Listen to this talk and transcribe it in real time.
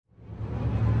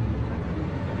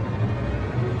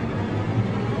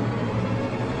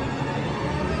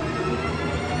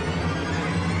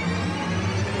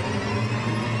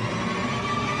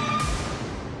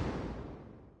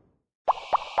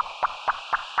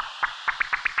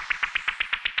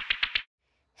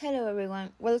Hello,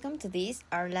 everyone. Welcome to this,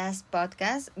 our last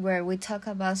podcast, where we talk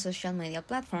about social media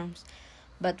platforms.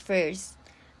 But first,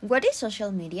 what is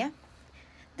social media?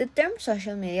 The term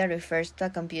social media refers to a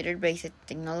computer based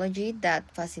technology that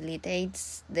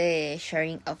facilitates the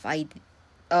sharing of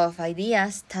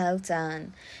ideas, thoughts,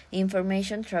 and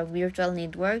information through virtual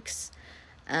networks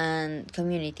and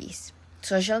communities.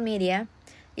 Social media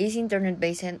is internet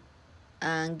based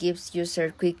and gives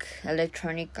user quick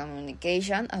electronic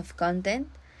communication of content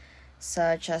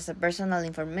such as personal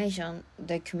information,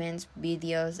 documents,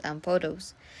 videos, and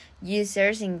photos.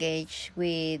 Users engage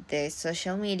with the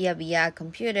social media via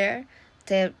computer,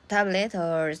 tablet,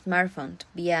 or smartphone,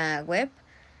 via web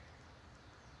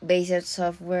based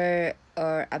software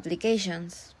or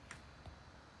applications.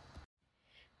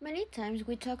 Many times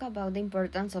we talk about the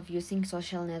importance of using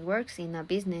social networks in a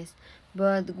business,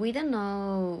 but we don't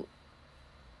know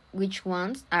which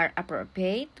ones are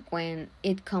appropriate when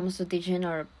it comes to teaching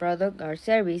our product or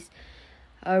service,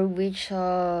 or which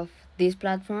of these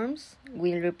platforms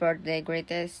will report the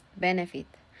greatest benefit.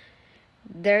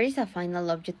 There is a final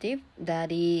objective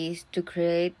that is to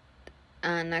create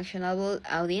an actionable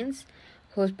audience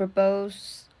whose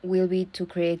purpose will be to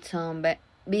create some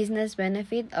business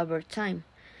benefit over time.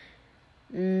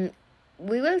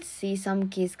 We will see some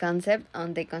key concepts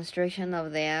on the construction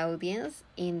of the audience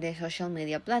in the social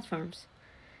media platforms.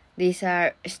 These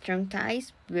are strong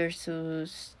ties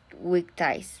versus weak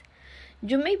ties.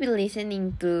 You may be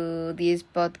listening to this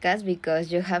podcast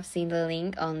because you have seen the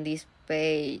link on this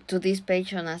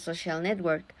page on a social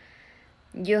network.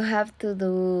 You have to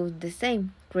do the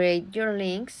same. Create your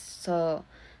links so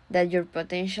that your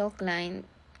potential client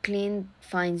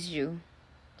finds you.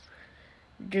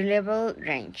 Reliable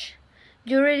range.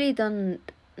 You really don't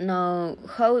know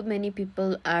how many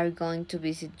people are going to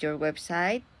visit your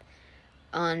website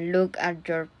and look at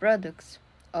your products,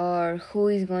 or who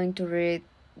is going to read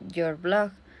your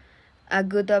blog. A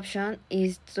good option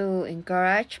is to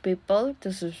encourage people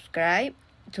to subscribe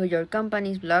to your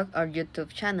company's blog or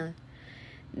YouTube channel.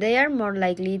 They are more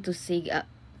likely to see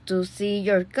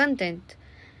your content.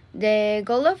 The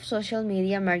goal of social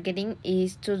media marketing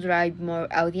is to drive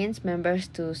more audience members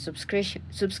to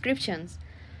subscriptions.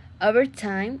 Over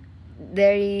time,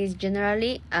 there is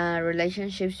generally a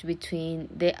relationship between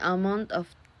the amount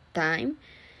of time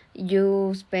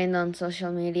you spend on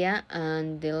social media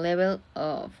and the level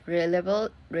of reliable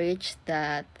reach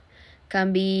that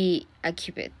can be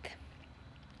achieved.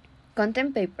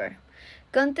 Content paper.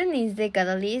 Content is the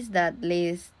catalyst that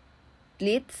leads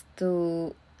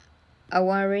to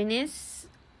awareness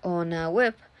on a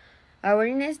web.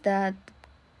 Awareness that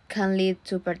can lead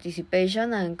to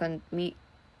participation and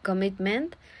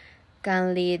commitment,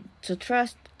 can lead to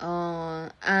trust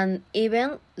and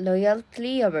even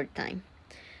loyalty over time.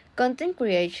 Content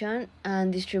creation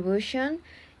and distribution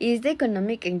is the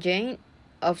economic engine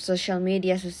of social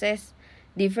media success.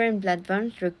 Different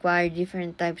platforms require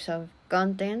different types of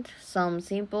content, some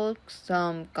simple,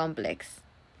 some complex.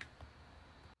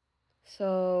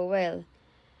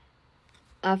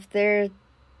 After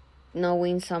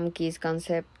knowing some key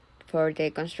concepts for the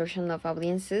construction of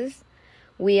audiences,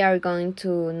 we are going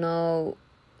to know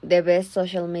the best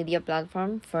social media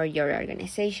platform for your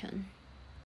organization.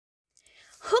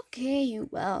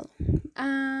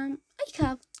 I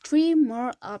have three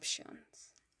more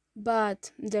options,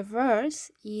 but the first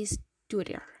is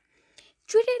Twitter.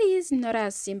 Twitter is not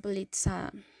as simple it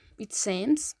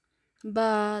seems,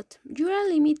 but you are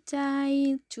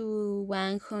limited to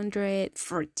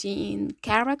 114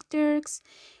 characters,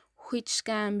 which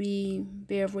can be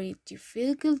very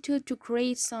difficult to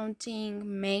create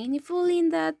something meaningful in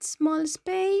that small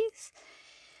space.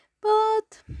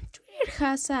 But Twitter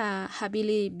has a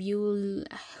ability to build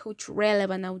a huge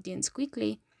relevant audience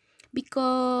quickly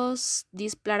because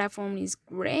this platform is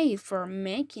great for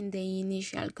making the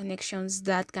initial connections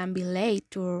that can be late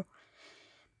to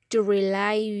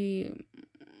rely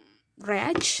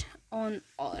reach on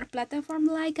other platforms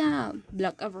like a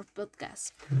blog or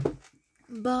podcast.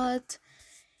 But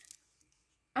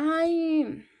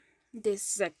I the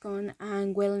second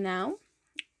angle now,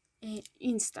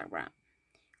 Instagram.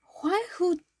 Why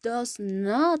who does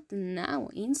not know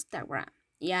Instagram?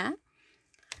 Yeah,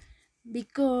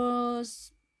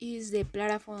 because is the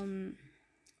platform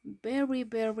very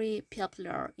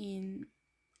popular in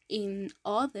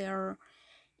other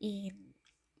in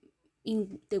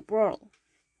in the world.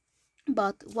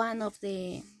 But one of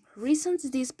the reasons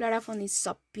this platform is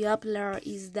so popular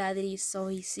is that it is so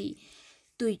easy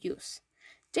to use.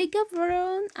 Take a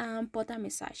photo and put a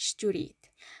message to it.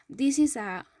 This is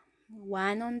a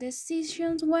one on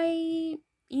decisions way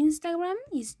Instagram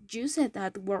is used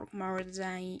at work more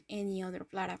than any other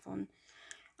platform.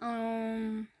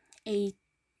 Um,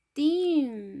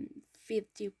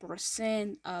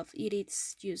 50% of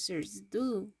its users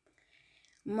do,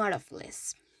 more or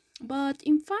less. But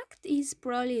in fact, it's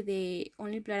probably the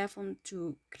only platform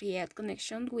to create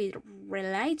connection with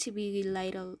relatively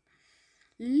little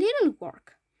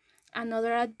work.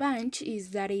 Another advantage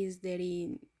is that is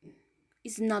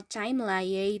not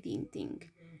timeline editing.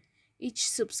 Each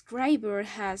subscriber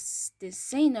has the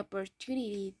same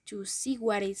opportunity to see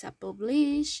what is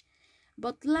published,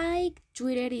 but like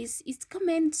Twitter is it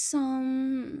comments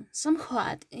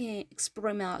somewhat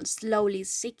experimental, slowly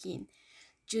seeking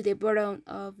to the bottom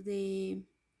of the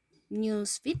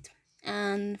news feed,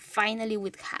 and finally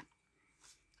with Hub.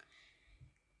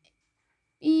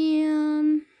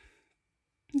 And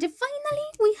the finally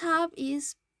we have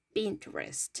is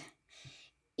Pinterest.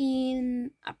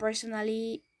 In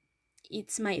personally,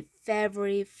 it's my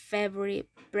favorite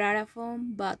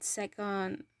platform, but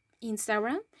second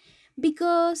Instagram,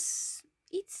 because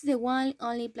it's the one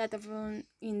only platform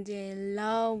in the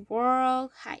low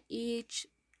world high age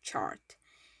chart.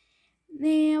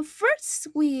 The first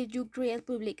way you create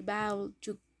public value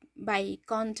to by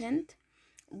content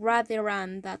rather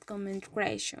than that comment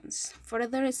creations.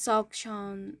 Further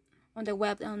section on the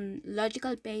web on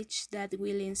logical page that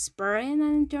will inspire and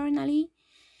internally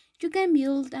you can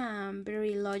build a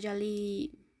very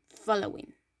logically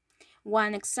following.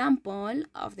 One example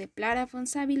of the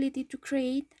platform's ability to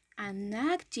create an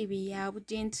active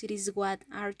audience is what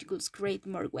articles create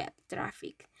more web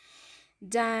traffic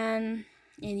than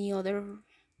any other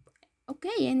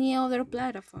any other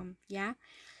platform, yeah.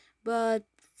 But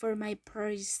for my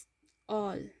purse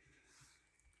all.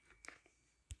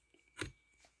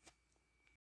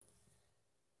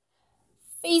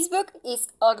 Facebook is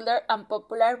older and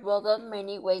popular, but in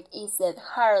many ways is the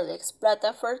hardest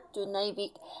platform to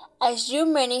navigate. As you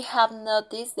many have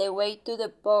noticed, the way to the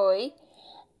boy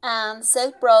and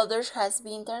sell products has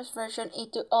been transferred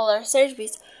into other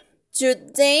services.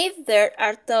 Today there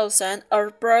are thousands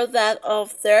of products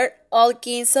offered all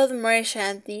kinds of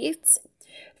merchandise,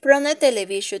 from the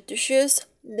television to shoes.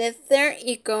 The third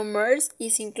e-commerce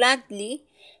is incredibly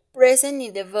present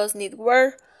in the vast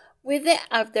network, with the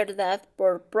after that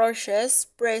for purchase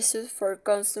prices for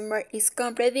consumer is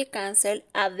completely cancelled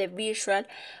at the visual,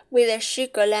 with the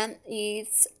Chicoland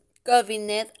is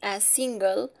cabinet a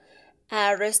single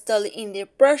restore in the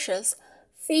process.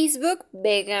 Facebook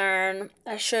began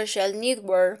a social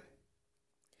network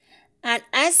and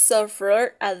as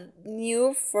software a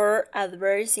new for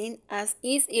advertising as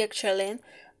is excellent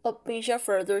option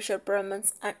for social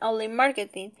programs and online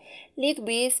marketing.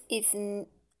 Leadbiz is in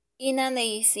an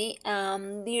easy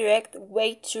and direct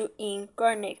way to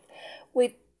connect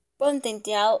with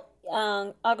potential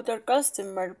and outdoor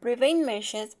customers. Private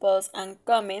mentions, posts, and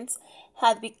comments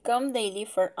have become daily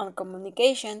for on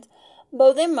communications,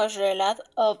 but the most relevant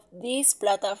of this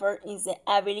platform is the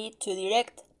ability to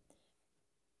direct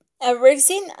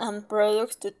advertising and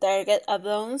products to target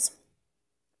audience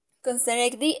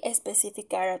considering the specific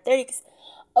characteristics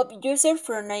of user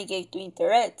from navigate to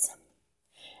interest.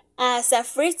 As a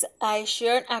first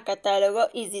action, a catalog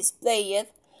is displayed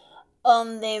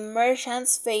on the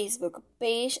merchant's Facebook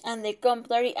page and the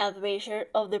complementary advertisers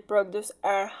of the products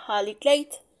are highlighted.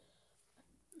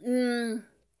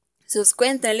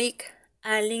 Subsequently,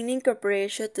 a link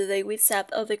incorporation to the website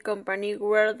of the company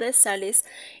where the sales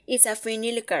is a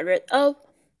finally carried out.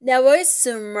 The voice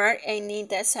summer and in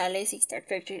the sales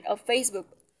strategy of Facebook.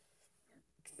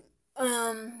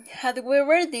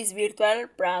 However, this virtual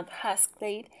brand has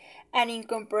created an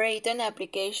incorporated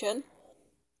application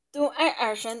to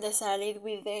action the sales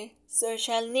with the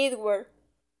social network.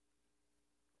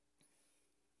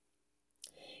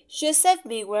 Joseph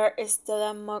Bigware stood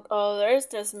among others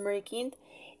transmarking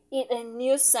in a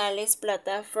new sales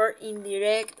platform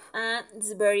indirect and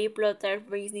very plotted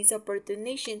business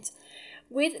opportunities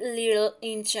with little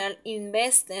initial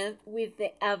investment with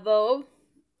the above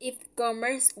if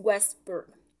commerce was poor.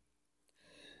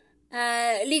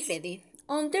 LinkedIn.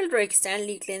 Until recent,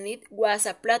 LinkedIn was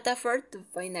a platform to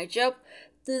find a job.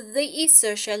 Today is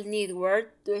social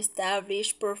network to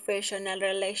establish professional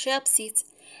relationships.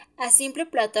 A simple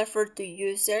platform to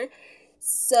users,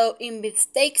 so in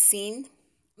taking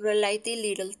relatively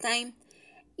little time.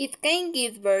 It can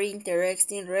give very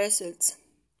interesting results.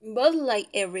 But like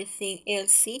everything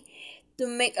else, to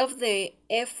make of the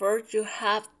effort you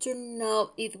have to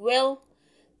know it well.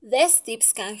 These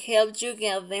tips can help you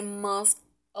get the most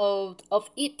out of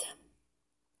it.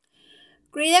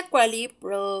 Create a quality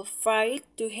profile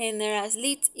to generate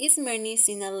leads is many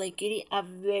likely a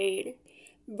very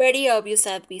Very obvious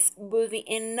advice would be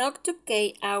enough to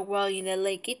key a while in the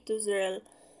lake to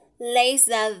realize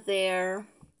that there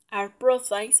are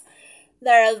profiles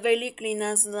that are very clean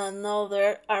as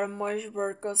another are much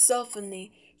work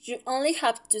softening. You only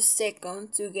have 2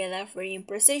 seconds to get a free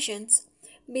impressions.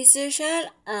 Be social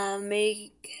and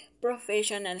make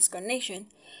professional connection.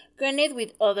 Connect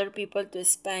with other people to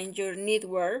expand your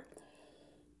network.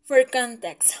 For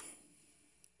context,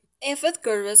 if it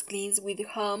curves cleans with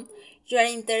home, you are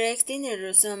interested in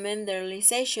resuming their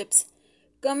relationships.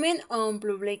 Comment on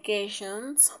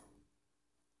publications.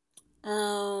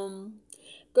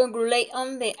 Congratulate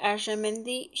on the achievement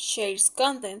shares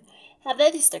content. Have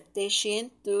the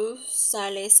distraction to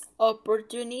sales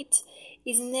opportunities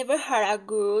is never had a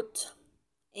good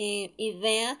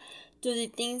idea to do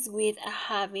things with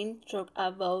having talked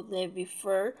about them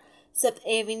before. So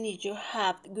even if you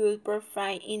have good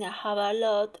profile and have a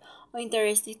lot of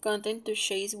interesting content to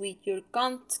share with your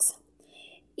contacts.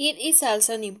 It is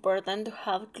also important to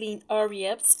have clean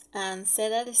objects and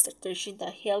set a distraction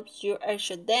that helps you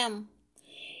achieve them.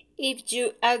 If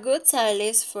you are good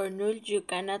sales for null, you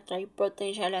can attract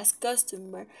potential as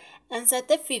customer and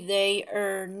satisfy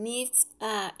their needs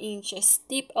in a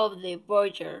step of the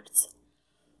buyer's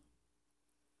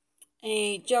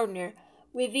journey.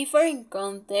 With different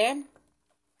content,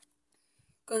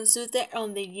 consult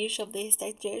on the use of the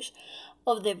stage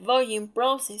of the buying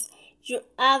process. Your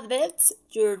adverts,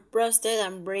 your process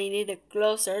and bring it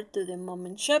closer to the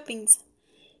moment shopping's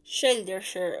shoulder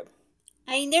share.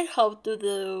 I learned how to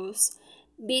do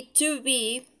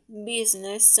B2B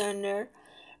business owner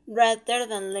rather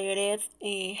than let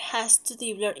it has to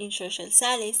develop in social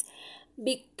sales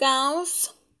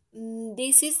because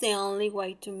this is the only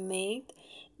way to make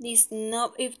this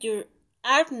not if you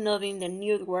are not in the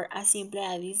network as simple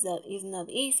as this that is not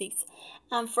easy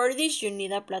and for this you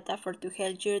need a platform to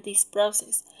help you this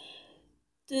process.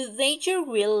 Today you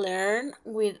will learn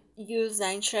with use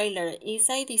and trailer is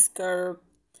I discover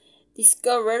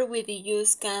with the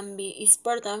use can be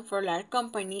important for large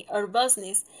company or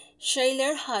business.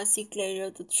 Shailer has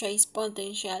declared to trace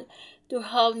potential to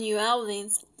help new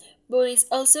audience, but it's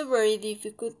also very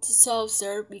difficult to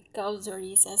observe because there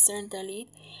is a certainly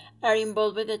are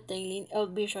involved with the telling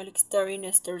of visual story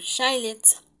in story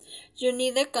highlights. You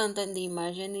need the content, the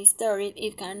image, and the story.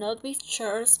 It cannot be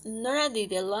short nor a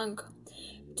detail long.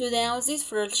 To the houses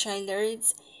for children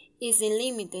is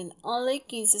limited. Only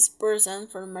 15%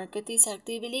 for market is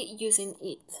actively using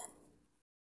it.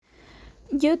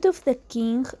 YouTube, the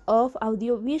king of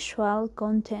audiovisual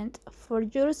content for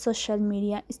your social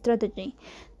media strategy.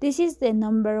 This is the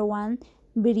number one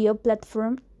video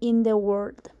platform in the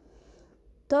world.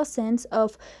 Dozens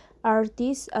of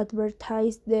artists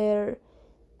advertise their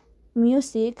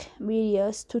music,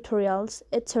 videos, tutorials,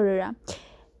 etc.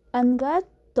 and got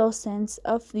dozens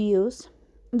of views.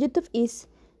 YouTube is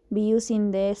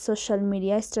using the social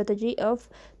media strategy of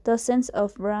dozens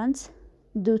of brands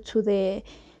due to the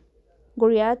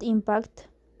great impact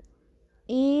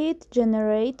it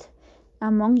generates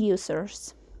among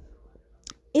users.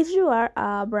 If you are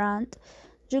a brand,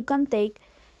 you can take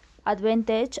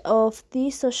advantage of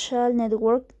this social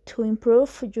network to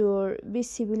improve your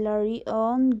visibility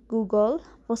on Google,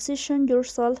 position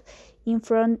yourself in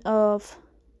front of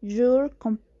your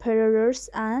competitors,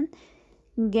 and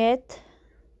get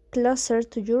closer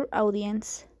to your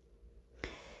audience.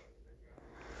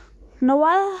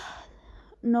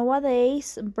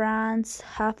 Nowadays, brands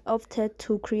have opted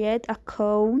to create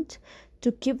accounts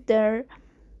to keep their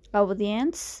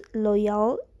audience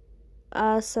loyal.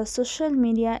 As a social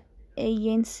media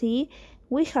agency,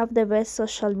 we have the best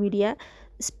social media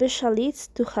specialists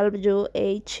to help you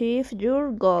achieve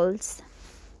your goals.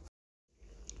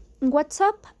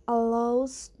 WhatsApp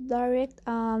allows direct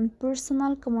and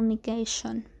personal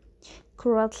communication.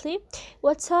 Currently,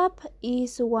 WhatsApp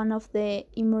is one of the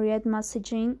immediate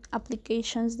messaging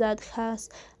applications that has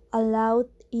allowed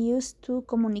users to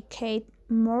communicate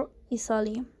more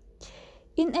easily.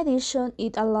 In addition,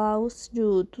 it allows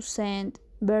you to send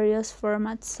various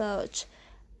formats such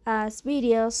as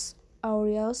videos,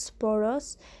 audios,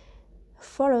 photos,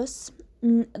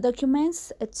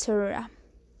 documents, etc.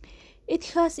 It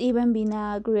has even been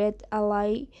a great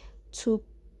ally to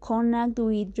connect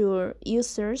with your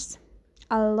users,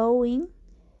 allowing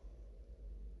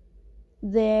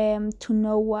them to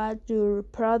know what your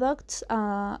products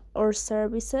or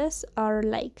services are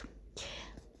like.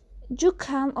 You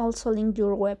can also link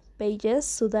your web pages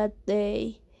so that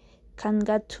they can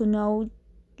get to know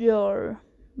your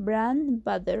brand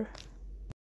better.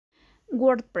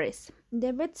 WordPress,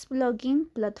 the best blogging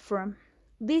platform.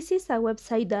 This is a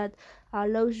website that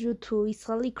allows you to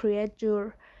easily create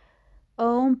your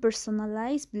own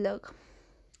personalized blog.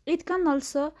 It can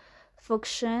also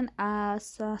function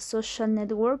as a social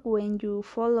network when you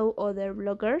follow other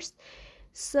bloggers,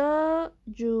 so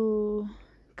you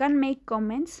can make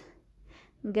comments,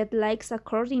 get likes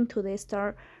according to the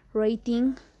star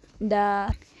rating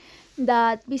that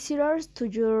visitors to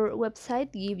your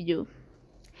website give you.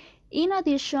 In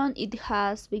addition, it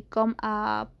has become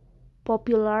a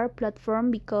popular platform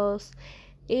because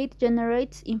it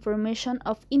generates information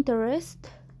of interest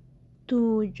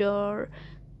to your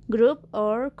group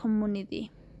or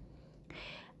community.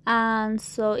 And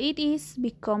so it is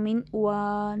becoming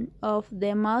one of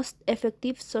the most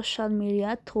effective social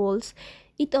media tools.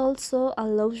 It also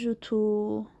allows you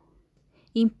to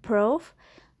improve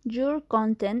your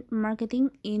content marketing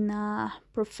in a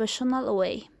professional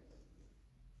way.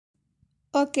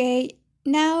 Okay,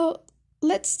 now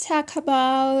let's talk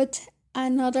about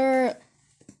another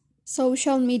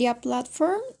social media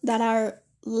platform that are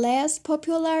less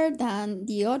popular than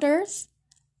the others,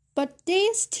 but they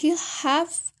still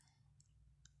have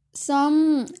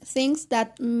some things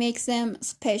that makes them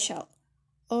special,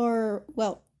 or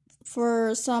well,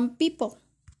 for some people,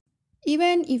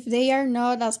 even if they are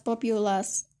not as popular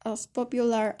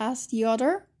as the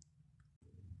other,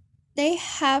 they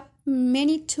have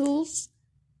many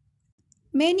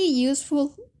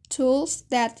useful tools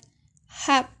that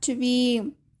have to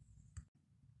be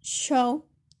shown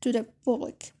to the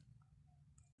public.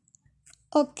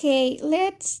 Okay,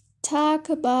 let's talk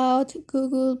about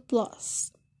Google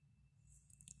Plus.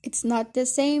 It's not the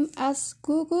same as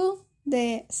Google,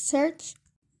 the search,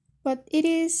 but it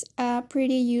is a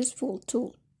pretty useful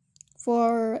tool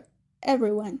for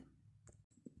everyone.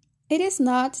 It is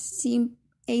not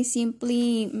a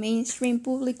simply mainstream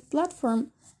public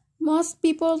platform. Most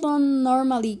people don't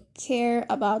normally care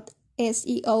about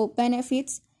SEO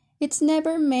benefits. It's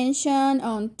never mentioned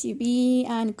on TV,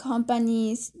 and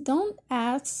companies don't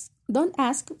ask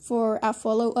for a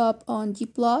follow-up on G+,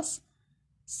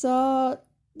 so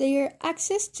their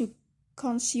access to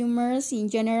consumers in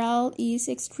general is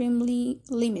extremely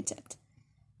limited.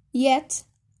 Yet,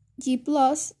 G+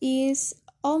 is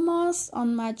almost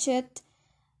unmatched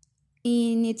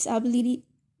in its ability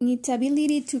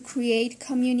to create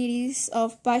communities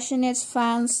of passionate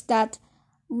fans that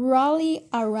rally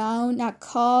around a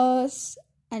cause,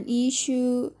 an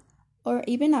issue, or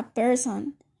even a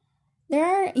person. There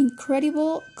are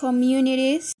incredible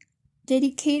communities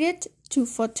dedicated to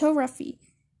photography,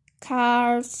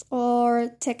 cars,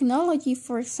 or technology,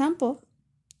 for example.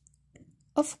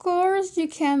 Of course, you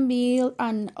can build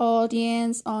an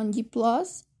audience on G+,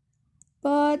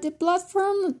 but the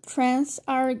platform trends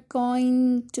are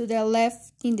going to the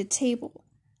left in the table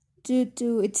due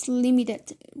to its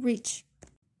limited reach.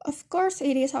 Of course,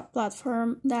 it is a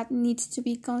platform that needs to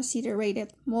be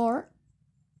considered more,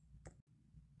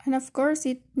 and of course,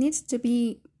 it needs to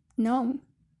be known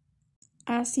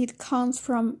as it comes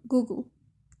from Google,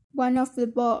 one of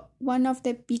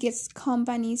the biggest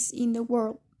companies in the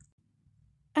world.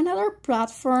 Another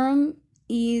platform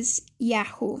is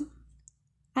Yahoo.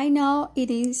 I know it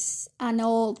is an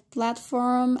old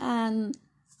platform and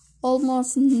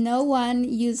almost no one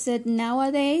uses it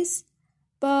nowadays,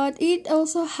 but it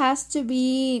also has to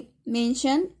be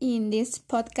mentioned in this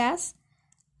podcast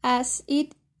as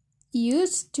it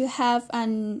used to have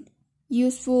an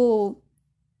useful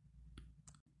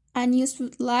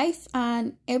life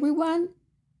and everyone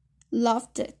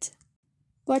loved it.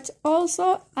 But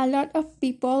also a lot of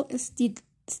people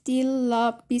still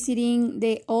love visiting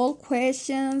the old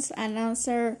questions and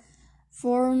answer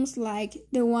forums like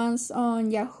the ones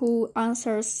on Yahoo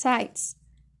Answers sites.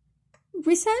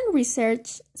 Recent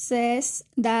research says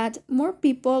that more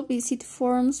people visit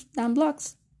forums than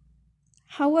blogs.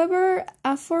 However,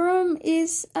 a forum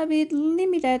is a bit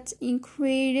limited in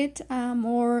creating a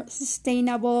more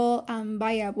sustainable and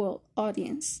viable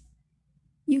audience.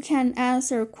 You can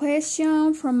answer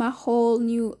questions from a whole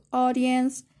new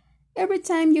audience every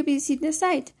time you visit the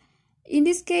site. In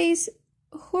this case,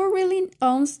 who really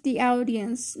owns the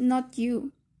audience, not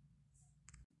you?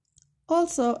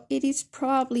 Also, it is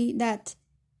probably that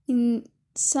in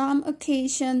some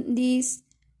occasion this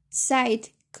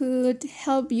site could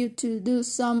help you to do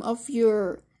some of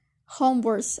your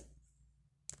homeworks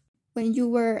when you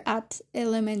were at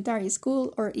elementary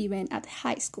school or even at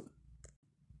high school.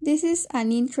 This is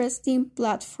an interesting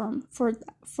platform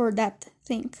for that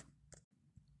thing.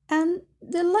 And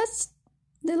the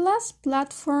last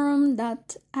platform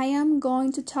that I am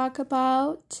going to talk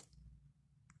about,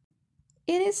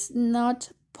 it is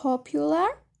not popular,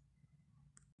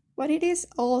 but it is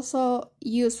also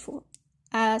useful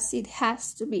as it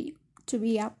has to be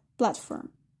a platform.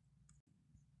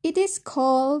 It is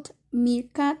called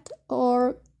Meerkat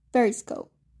or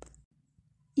Periscope.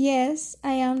 Yes,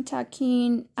 I am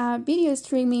talking a video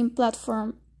streaming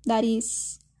platform that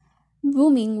is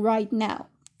booming right now.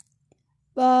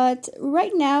 But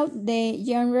right now the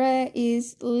genre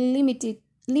is limited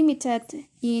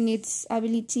in its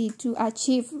ability to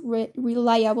achieve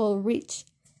reliable reach.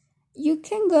 You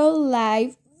can go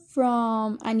live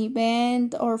from an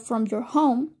event or from your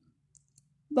home,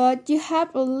 but you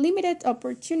have a limited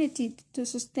opportunity to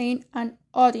sustain an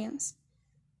audience,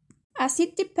 as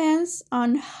it depends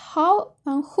on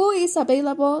who is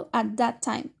available at that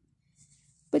time.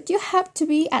 But you have to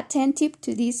be attentive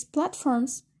to these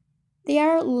platforms. They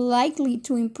are likely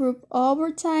to improve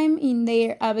over time in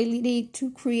their ability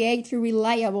to create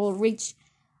reliable reach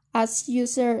as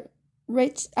users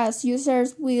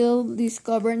will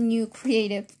discover new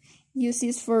creative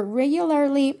uses for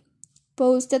regularly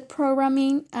posted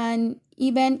programming and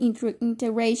even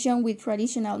integration with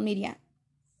traditional media.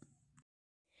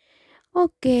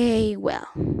 Okay, well,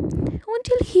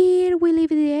 until here we leave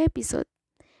the episode.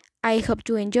 I hope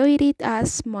you enjoyed it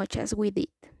as much as we did.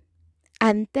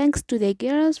 And thanks to the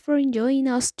girls for joining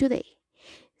us today.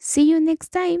 See you next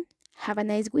time. Have a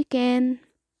nice weekend.